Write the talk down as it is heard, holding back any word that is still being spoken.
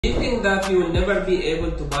Do you think that you will never be able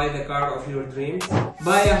to buy the car of your dreams?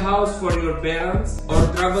 Buy a house for your parents? Or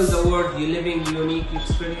travel the world living unique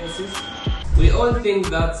experiences? We all think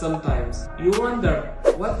that sometimes. You wonder,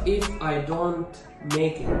 what if I don't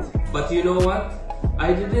make it? But you know what?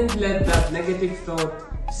 I didn't let that negative thought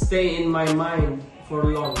stay in my mind for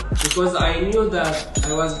long, because I knew that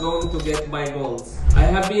I was going to get my goals. I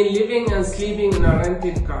have been living and sleeping in a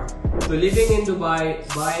rented car, to living in Dubai,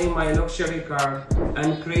 buying my luxury car,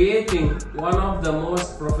 and creating one of the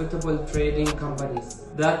most profitable trading companies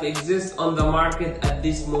that exist on the market at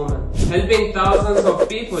this moment, helping thousands of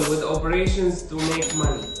people with operations to make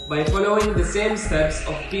money by following the same steps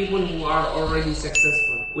of people who are already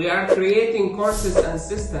successful. We are creating courses and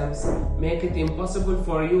systems make it impossible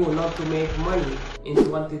for you not to make money in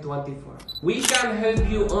 2024. We can help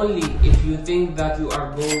you only if you think that you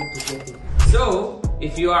are going to get it. So,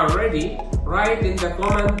 if you are ready, write in the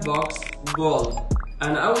comment box goal,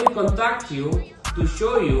 and I will contact you to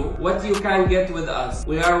show you what you can get with us.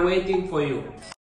 We are waiting for you.